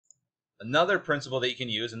Another principle that you can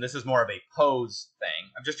use, and this is more of a pose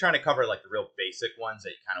thing. I'm just trying to cover like the real basic ones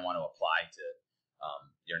that you kind of want to apply to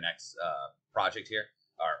your next project here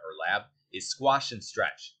or lab, is squash and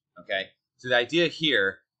stretch. Okay, so the idea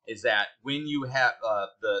here is that when you have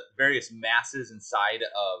the various masses inside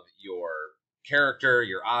of your character,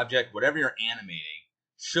 your object, whatever you're animating,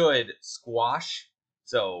 should squash.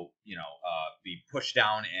 So be pushed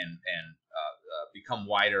down and become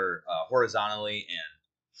wider horizontally and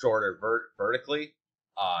shorter vertically,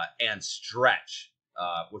 and stretch,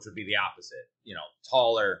 which would be the opposite.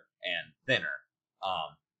 Taller and thinner.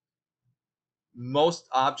 Most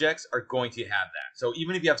objects are going to have that. So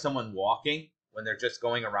even if you have someone walking, when they're just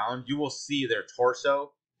going around, you will see their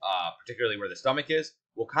torso, particularly where the stomach is,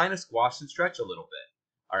 will kind of squash and stretch a little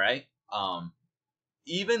bit. All right.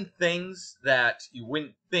 Even things that you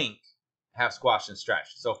wouldn't think have squash and stretch.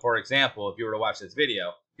 So, for example, if you were to watch this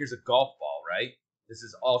video, here's a golf ball, right? This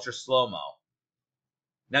is ultra slow-mo.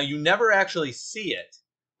 Now, you never actually see it,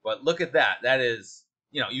 but look at that. That is,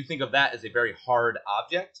 you think of that as a very hard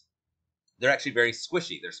object. They're actually very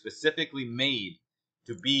squishy. They're specifically made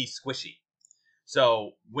to be squishy.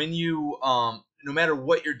 So when you, no matter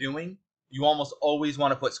what you're doing, you almost always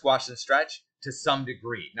want to put squash and stretch to some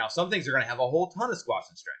degree. Now, some things are going to have a whole ton of squash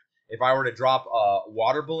and stretch. If I were to drop a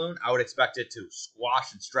water balloon, I would expect it to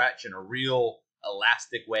squash and stretch in a real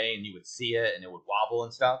elastic way, and you would see it, and it would wobble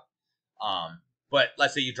and stuff. But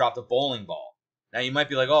let's say you dropped a bowling ball. Now, you might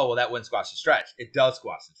be like, oh, well, that wouldn't squash and stretch. It does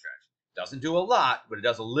squash and stretch. It doesn't do a lot, but it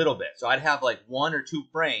does a little bit. So I'd have like 1 or 2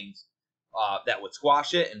 frames that would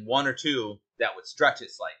squash it, and 1 or 2 that would stretch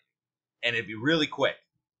it slightly. And it'd be really quick.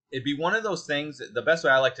 It'd be one of those things, the best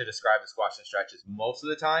way I like to describe a squash and stretch is most of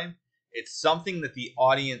the time, it's something that the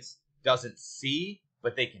audience doesn't see,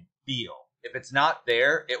 but they can feel. If it's not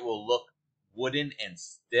there, it will look wooden and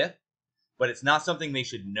stiff, but it's not something they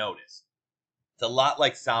should notice. It's a lot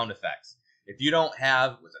like sound effects. If you don't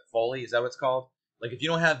have, was it Foley? Is that what it's called? Like if you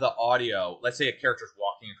don't have the audio, let's say a character's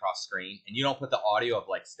walking across screen, and you don't put the audio of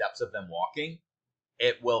like steps of them walking,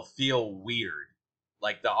 it will feel weird.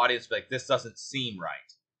 Like the audience will be like, this doesn't seem right.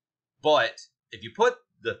 But if you put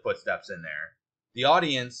the footsteps in there, the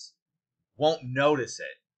audience won't notice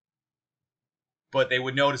it. But they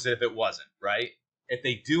would notice it if it wasn't, right? If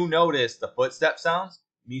they do notice the footstep sounds,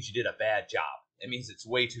 it means you did a bad job. It means it's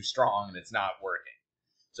way too strong and it's not working.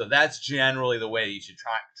 So that's generally the way you should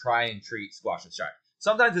try and treat squash and stretch.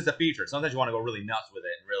 Sometimes it's a feature. Sometimes you want to go really nuts with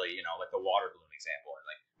it and really, like the water balloon example,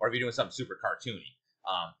 or if you're doing something super cartoony.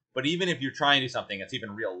 But even if you're trying to do something that's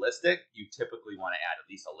even realistic, you typically want to add at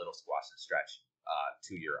least a little squash and stretch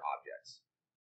to your objects.